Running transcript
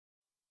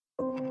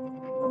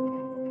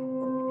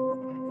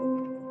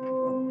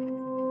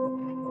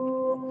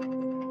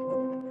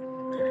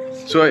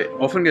So I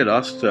often get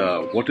asked,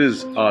 what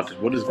is art?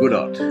 What is good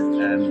art?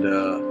 And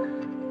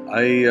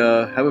I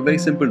have a very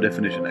simple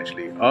definition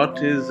actually. Art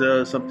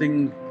is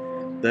something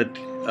that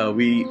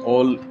we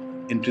all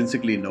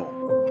intrinsically know.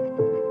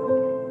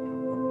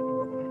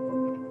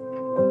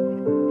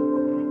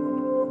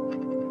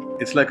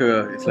 It's like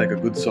a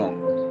good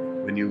song.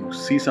 When you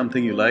see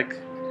something you like,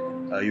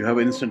 you have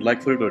an instant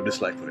like for it or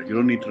dislike for it. You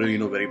don't need to really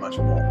know very much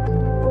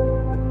more.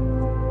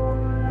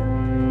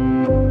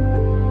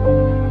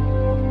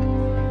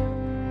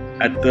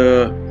 At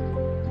the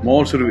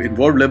more sort of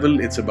involved level,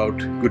 it's about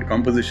good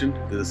composition.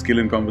 There's a skill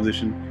in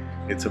composition.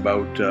 It's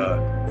about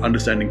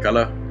understanding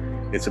color.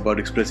 It's about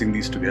expressing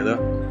these together.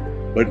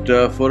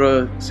 But for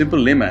a simple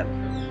layman,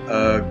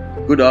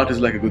 good art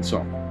is like a good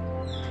song.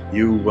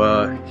 You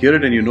hear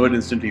it and you know it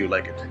instantly, you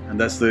like it. And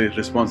that's the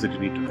response that you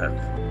need to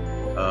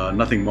have.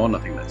 Nothing more,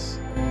 nothing less.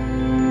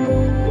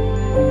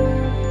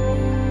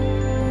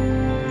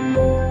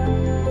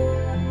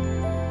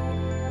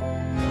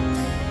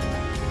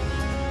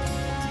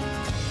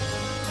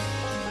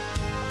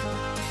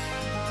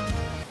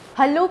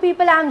 Hello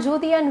people, I am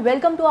Jyoti and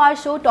welcome to our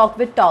show Talk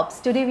with Tops.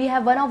 Today we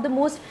have one of the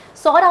most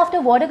sought after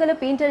watercolor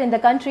painter in the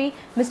country,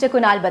 Mr.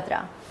 Kunal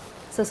Batra.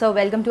 So sir,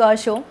 welcome to our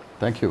show.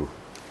 Thank you.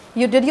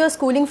 You did your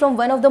schooling from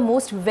one of the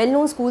most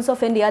well-known schools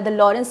of India, the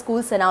Lawrence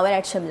School, Sanawar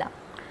at Shimla.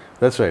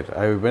 That's right.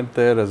 I went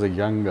there as a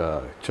young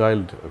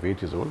child of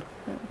 8 years old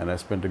and I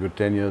spent a good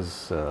 10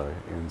 years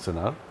in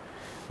Sanar.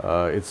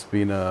 It's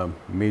been a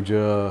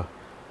major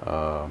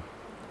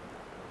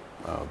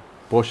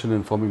portion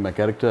in forming my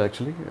character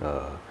actually.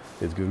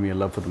 It's given me a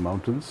love for the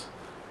mountains.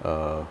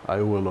 I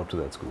owe a lot to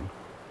that school.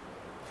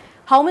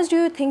 How much do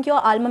you think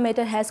your alma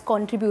mater has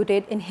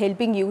contributed in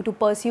helping you to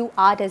pursue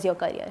art as your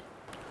career?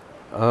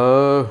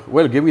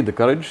 Well, it gave me the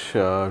courage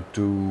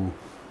to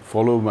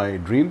follow my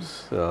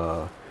dreams.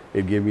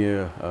 It gave me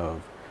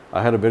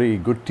I had a very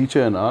good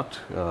teacher in art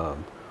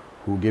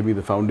who gave me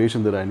the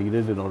foundation that I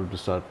needed in order to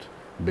start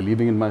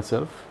believing in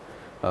myself.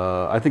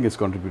 I think it's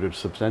contributed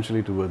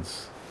substantially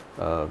towards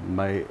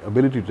my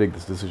ability to take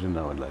this decision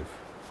now in life.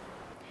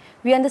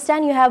 We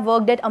understand you have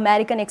worked at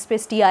American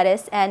Express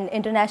TRS and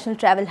International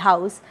Travel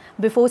House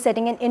before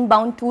setting an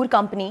inbound tour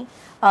company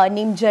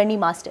named Journey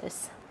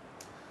Masters.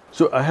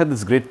 So I had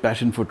this great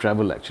passion for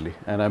travel actually,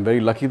 and I'm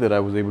very lucky that I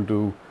was able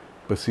to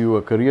pursue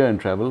a career in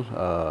travel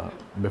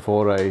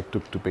before I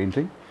took to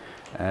painting.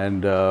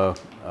 And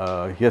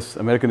yes,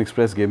 American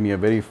Express gave me a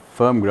very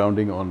firm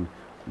grounding on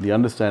the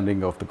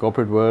understanding of the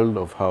corporate world,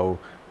 of how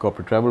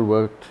corporate travel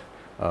worked,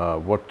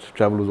 what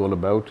travel was all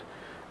about.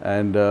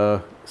 And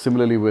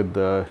similarly with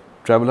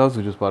Travel House,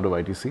 which is part of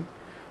ITC,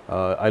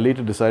 I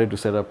later decided to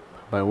set up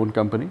my own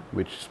company,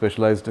 which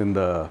specialized in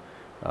the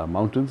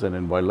mountains and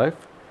in wildlife.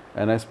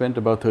 And I spent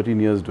about 13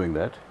 years doing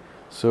that.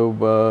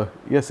 So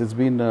yes, it's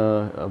been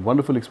a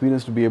wonderful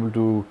experience to be able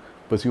to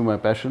pursue my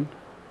passion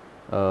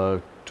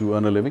to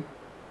earn a living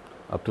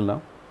up till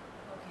now.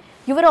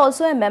 You were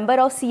also a member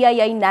of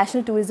CII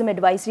National Tourism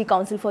Advisory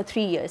Council for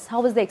 3 years.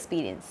 How was the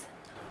experience?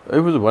 It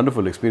was a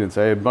wonderful experience.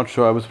 I am not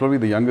sure, I was probably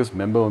the youngest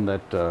member on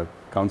that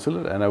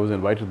council, and I was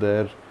invited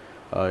there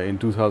in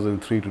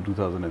 2003 to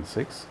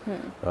 2006.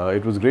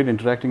 It was great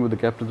interacting with the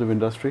captains of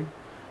industry,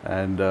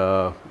 and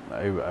I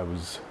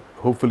was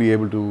hopefully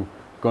able to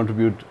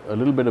contribute a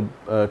little bit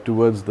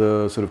towards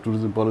the sort of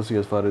tourism policy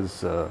as far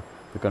as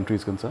the country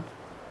is concerned.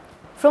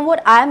 From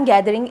what I am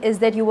gathering is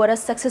that you were a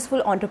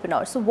successful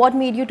entrepreneur. So what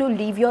made you to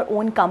leave your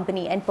own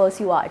company and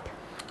pursue art?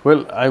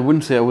 Well, I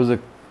wouldn't say I was a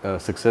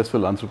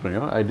successful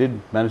entrepreneur. I did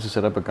manage to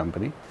set up a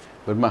company,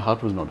 but my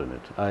heart was not in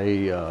it.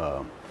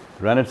 I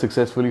ran it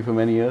successfully for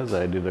many years.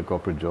 I did a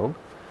corporate job,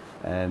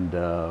 and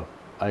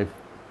I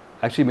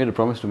actually made a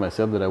promise to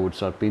myself that I would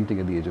start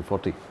painting at the age of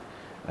 40.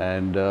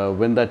 And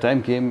when that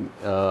time came,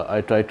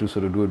 I tried to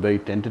sort of do it very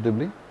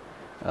tentatively.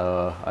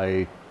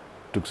 I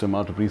took some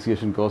art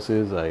appreciation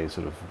courses. I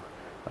sort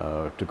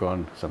of took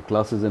on some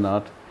classes in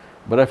art,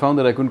 but I found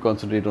that I couldn't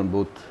concentrate on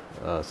both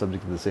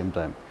subjects at the same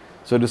time.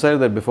 So I decided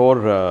that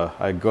before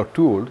I got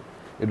too old,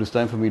 it was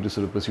time for me to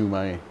sort of pursue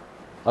my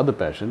other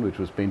passion, which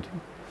was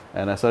painting,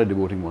 and I started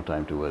devoting more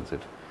time towards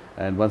it.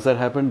 And once that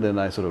happened, then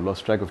I sort of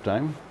lost track of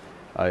time.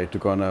 I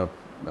took on a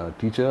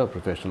teacher, a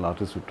professional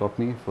artist who taught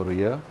me for a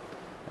year,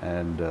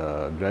 and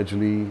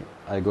gradually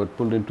I got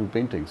pulled into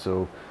painting.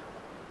 So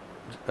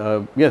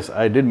yes,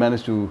 I did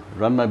manage to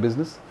run my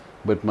business,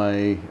 but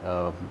my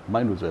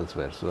mind was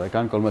elsewhere. So I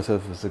can't call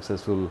myself a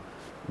successful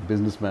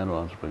businessman or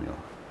entrepreneur.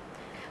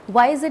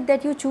 Why is it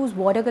that you choose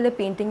watercolor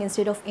painting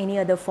instead of any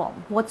other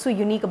form? What's so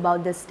unique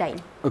about this style?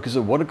 Okay,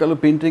 so watercolor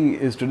painting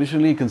is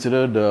traditionally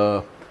considered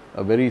a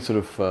very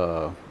sort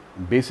of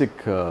basic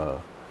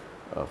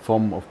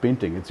form of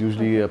painting. It's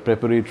usually a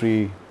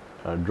preparatory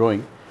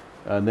drawing,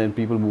 and then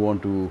people move on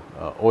to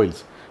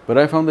oils. But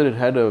I found that it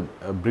had a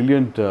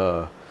brilliant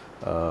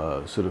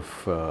sort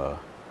of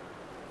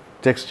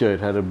texture. It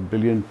had a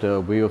brilliant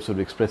way of sort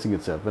of expressing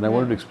itself, and I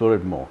wanted to explore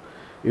it more.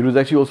 It was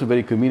actually also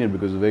very convenient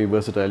because it was very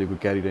versatile. You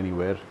could carry it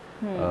anywhere.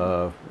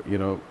 You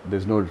know,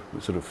 there's no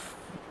sort of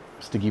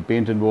sticky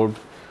paint involved.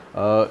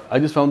 I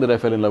just found that I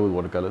fell in love with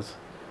watercolors,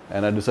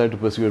 and I decided to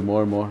pursue it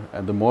more and more.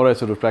 And the more I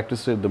sort of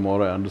practiced it, the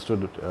more I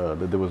understood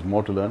that there was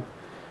more to learn.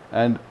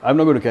 And I'm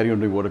not going to carry on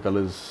doing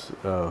watercolors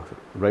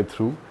right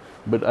through,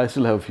 but I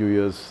still have a few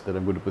years that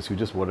I'm going to pursue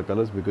just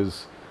watercolors,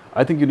 because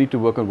I think you need to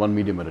work on one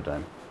medium at a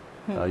time.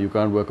 You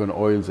can't work on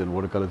oils and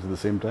watercolors at the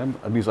same time.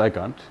 At least I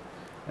can't.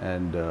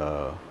 And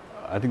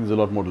I think there's a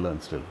lot more to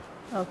learn still.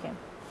 Okay.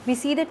 We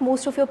see that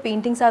most of your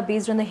paintings are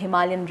based on the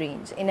Himalayan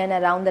range, in and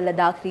around the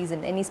Ladakh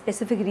region. Any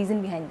specific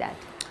reason behind that?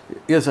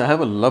 Yes, I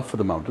have a love for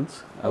the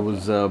mountains. I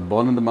was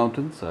born in the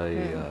mountains.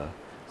 I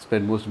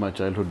spent most of my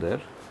childhood there.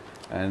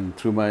 And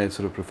through my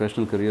sort of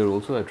professional career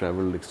also, I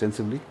traveled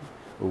extensively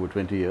over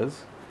 20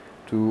 years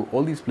to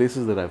all these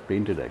places that I've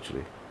painted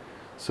actually.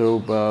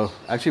 So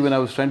actually when I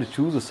was trying to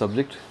choose a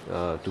subject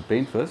to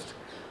paint first,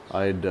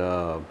 I'd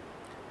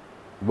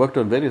worked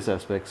on various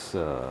aspects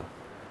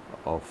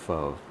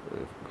of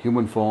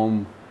human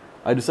form.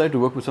 I decided to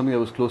work with something that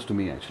was close to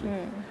me actually.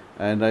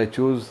 And I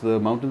chose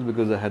the mountains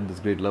because I had this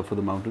great love for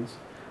the mountains.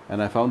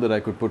 And I found that I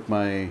could put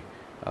my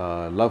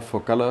love for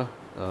color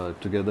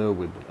together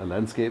with a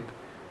landscape,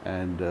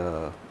 and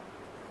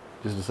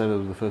just decided it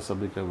was the first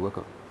subject I would work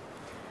on.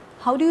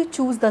 How do you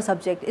choose the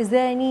subject? Is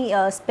there any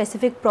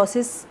specific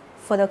process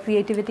for the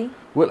creativity?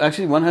 Well,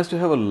 actually one has to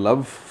have a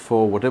love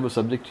for whatever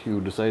subject you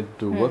decide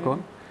to work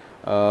on.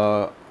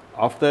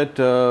 After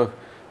that,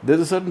 there's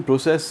a certain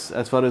process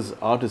as far as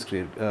art is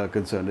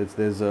concerned.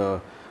 There's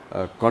a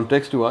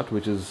context to art,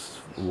 which is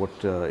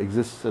what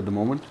exists at the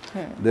moment.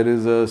 There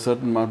is a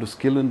certain amount of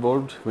skill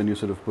involved when you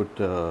sort of put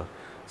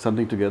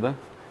something together.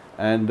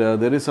 And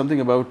there is something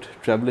about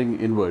traveling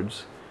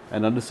inwards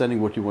and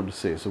understanding what you want to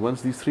say. So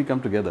once these three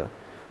come together,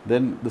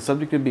 then the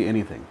subject can be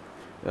anything.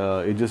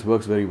 It just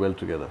works very well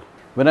together.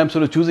 When I'm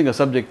sort of choosing a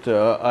subject,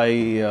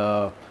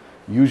 I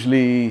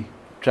usually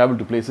travel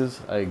to places.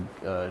 I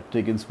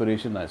take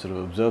inspiration. I sort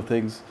of observe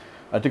things.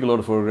 I take a lot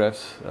of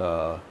photographs.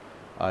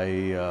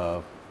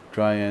 I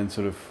try and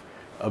sort of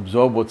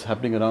absorb what's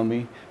happening around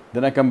me.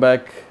 Then I come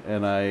back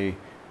and I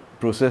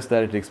process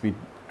that. It takes me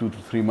 2 to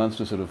 3 months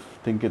to sort of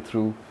think it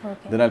through.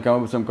 Then I'll come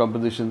up with some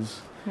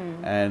compositions,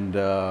 and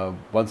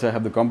once I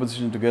have the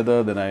composition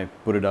together, then I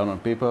put it down on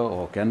paper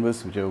or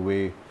canvas, whichever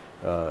way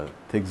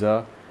things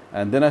are,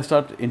 and then I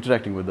start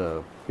interacting with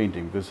the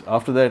painting, because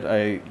after that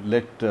I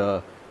let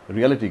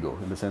reality go,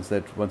 in the sense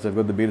that once I've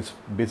got the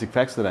basic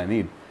facts that I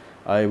need,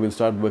 I will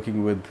start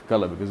working with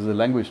color, because there's a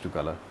language to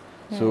color.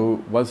 So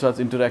one starts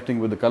interacting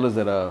with the colors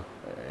that are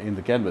in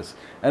the canvas,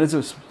 and it's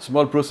a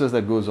small process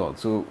that goes on.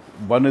 So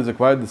one has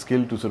acquired the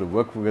skill to sort of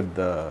work with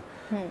the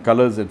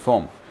colors and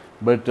form,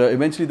 but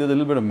eventually there's a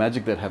little bit of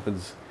magic that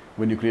happens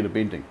when you create a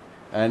painting,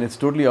 and it's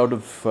totally out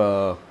of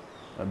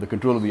the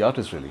control of the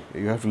artist really.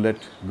 You have to let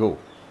go.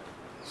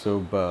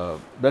 So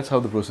that's how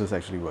the process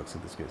actually works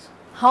in this case.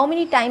 How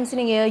many times in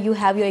a year you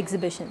have your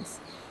exhibitions?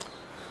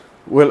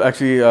 Well,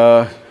 actually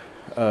I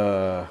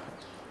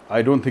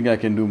don't think I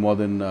can do more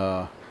than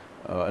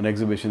an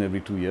exhibition every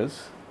 2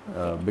 years.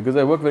 Because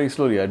I work very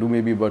slowly. I do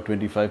maybe about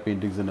 25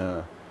 paintings in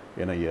a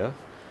year,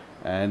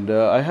 and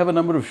I have a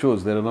number of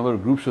shows. There are a number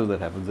of group shows that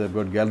happens. I've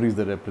got galleries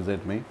that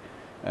represent me,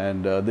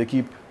 and they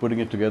keep putting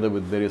it together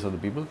with various other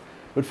people.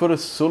 But for a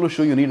solo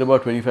show, you need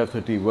about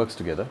 25-30 works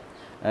together,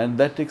 and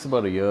that takes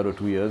about a year or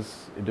 2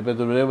 years. It depends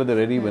on whenever they're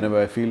ready.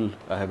 Whenever I feel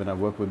I have enough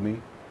work with me,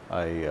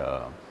 I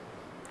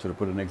sort of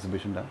put an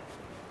exhibition down.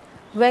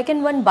 Where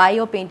can one buy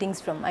your paintings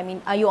from? I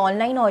mean, are you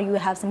online or you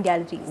have some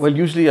galleries? Well,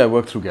 usually I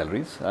work through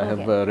galleries. I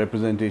have a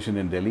representation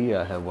in Delhi,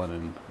 I have one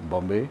in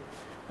Bombay,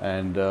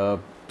 and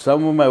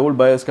some of my old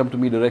buyers come to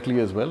me directly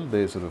as well.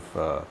 They sort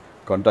of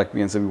contact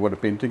me and say, we want a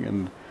painting,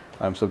 and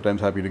I'm sometimes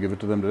happy to give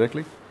it to them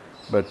directly,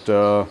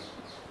 but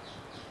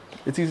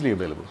it's easily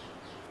available.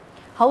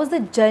 How was the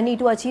journey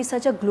to achieve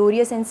such a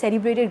glorious and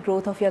celebrated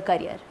growth of your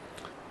career?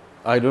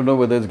 I don't know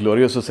whether it's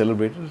glorious or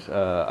celebrated.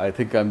 I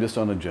think I'm just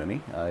on a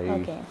journey.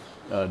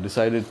 I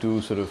decided to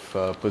sort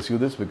of pursue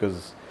this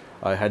because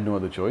I had no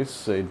other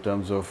choice in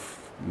terms of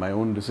my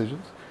own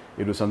decisions.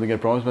 It was something I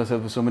promised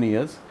myself for so many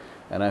years,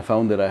 and I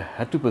found that I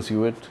had to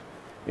pursue it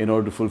in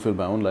order to fulfill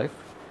my own life.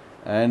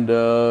 And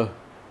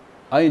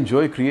I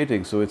enjoy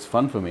creating, so it's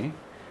fun for me.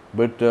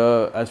 But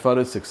as far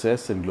as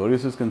success and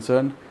glorious is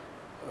concerned,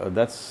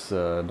 that's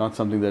not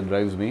something that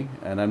drives me,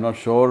 and I'm not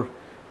sure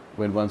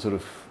when one sort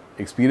of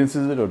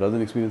experiences it or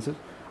doesn't experience it.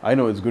 I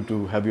know it's good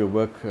to have your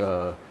work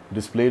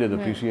displayed and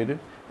appreciated,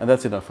 and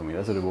that's enough for me.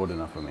 That's a reward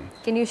enough for me.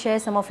 Can you share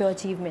some of your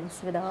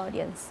achievements with our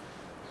audience?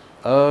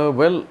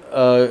 Well,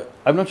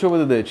 I'm not sure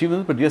whether they're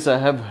achievements, but yes, I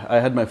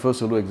had my first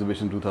solo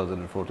exhibition in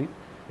 2014.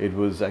 It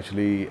was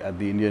actually at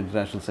the India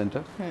International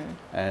Center,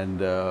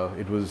 and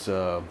it was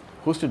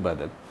hosted by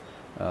them.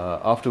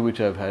 After which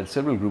I've had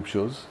several group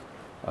shows.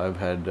 I've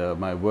had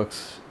my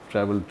works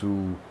travel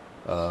to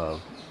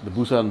the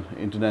Busan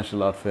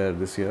International Art Fair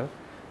this year.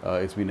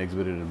 It's been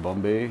exhibited in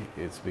Bombay.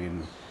 It's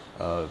been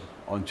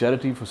on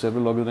charity for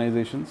several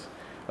organizations.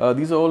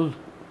 These are all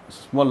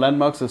small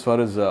landmarks as far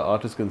as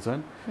art is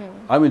concerned.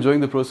 I'm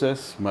enjoying the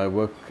process. My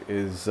work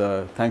is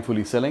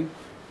thankfully selling,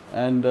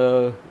 and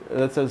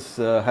that's as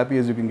happy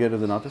as you can get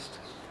as an artist.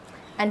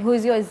 And who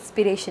is your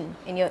inspiration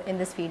in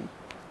this field?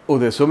 Oh,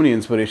 there's so many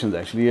inspirations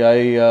actually.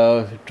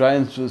 I try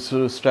and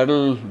sort of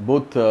straddle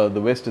both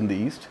the West and the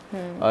East.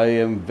 I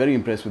am very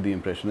impressed with the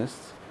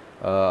Impressionists.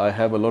 I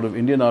have a lot of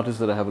Indian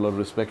artists that I have a lot of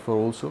respect for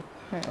also.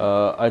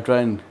 I try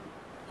and,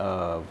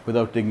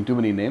 without taking too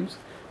many names,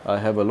 I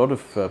have a lot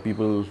of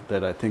people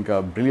that I think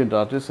are brilliant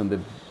artists and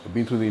they've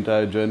been through the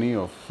entire journey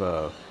of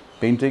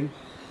painting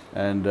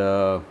and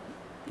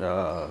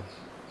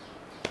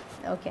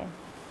Okay.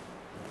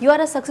 You are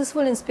a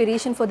successful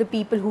inspiration for the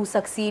people who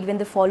succeed when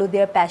they follow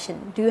their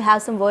passion. Do you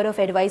have some word of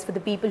advice for the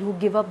people who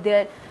give up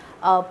their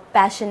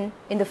passion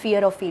in the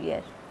fear of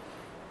failure?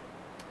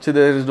 So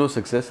there is no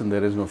success and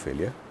there is no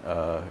failure.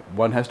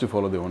 One has to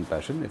follow their own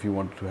passion if you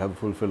want to have a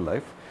fulfilled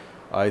life.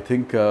 I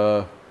think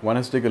one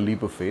has to take a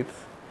leap of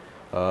faith.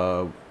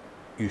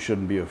 You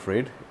shouldn't be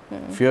afraid.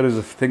 Fear is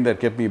a thing that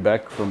kept me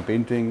back from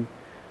painting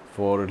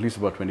for at least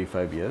about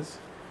 25 years.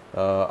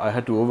 I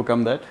had to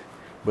overcome that,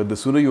 but the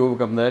sooner you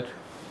overcome that,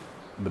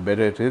 the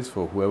better it is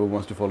for whoever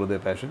wants to follow their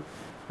passion.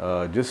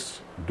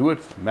 Just do it.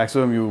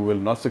 Maximum you will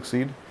not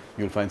succeed.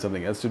 You'll find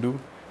something else to do,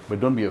 but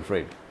don't be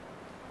afraid.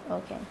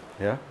 Okay.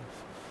 Yeah.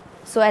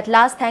 So at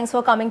last, thanks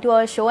for coming to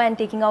our show and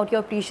taking out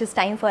your precious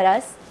time for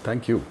us.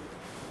 Thank you.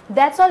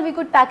 That's all we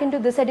could pack into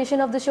this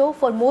edition of the show.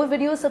 For more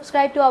videos,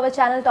 subscribe to our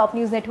channel Top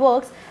News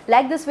Networks.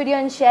 Like this video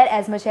and share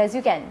as much as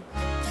you can.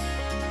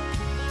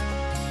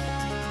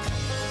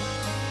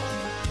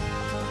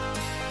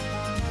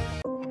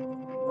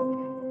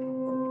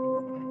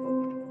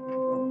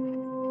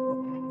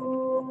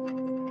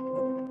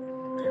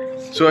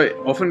 So I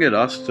often get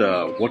asked,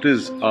 what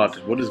is art?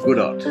 What is good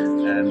art?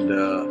 And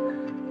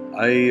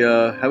I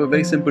have a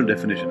very simple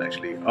definition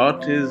actually.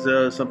 Art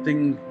is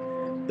something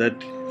that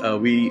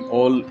we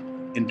all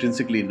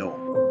intrinsically know.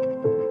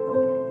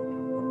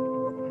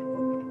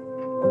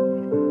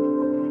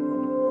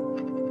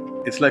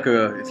 It's like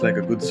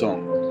a good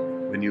song.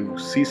 When you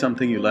see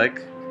something you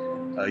like,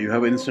 you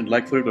have an instant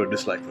like for it or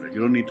dislike for it. You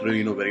don't need to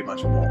really know very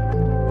much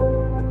more.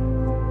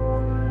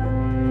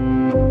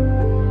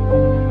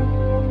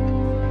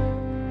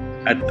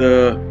 At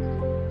the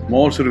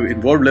more sort of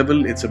involved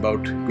level, it's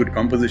about good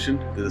composition.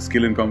 There's a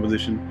skill in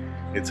composition.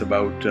 It's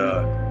about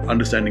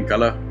understanding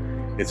color.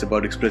 It's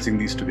about expressing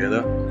these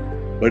together.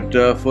 But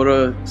for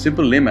a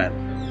simple layman,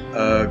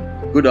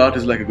 good art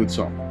is like a good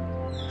song.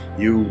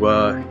 You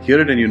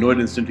hear it and you know it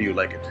instantly, you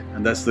like it.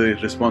 And that's the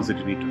response that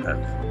you need to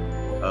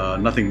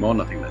have. Nothing more,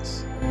 nothing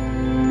less.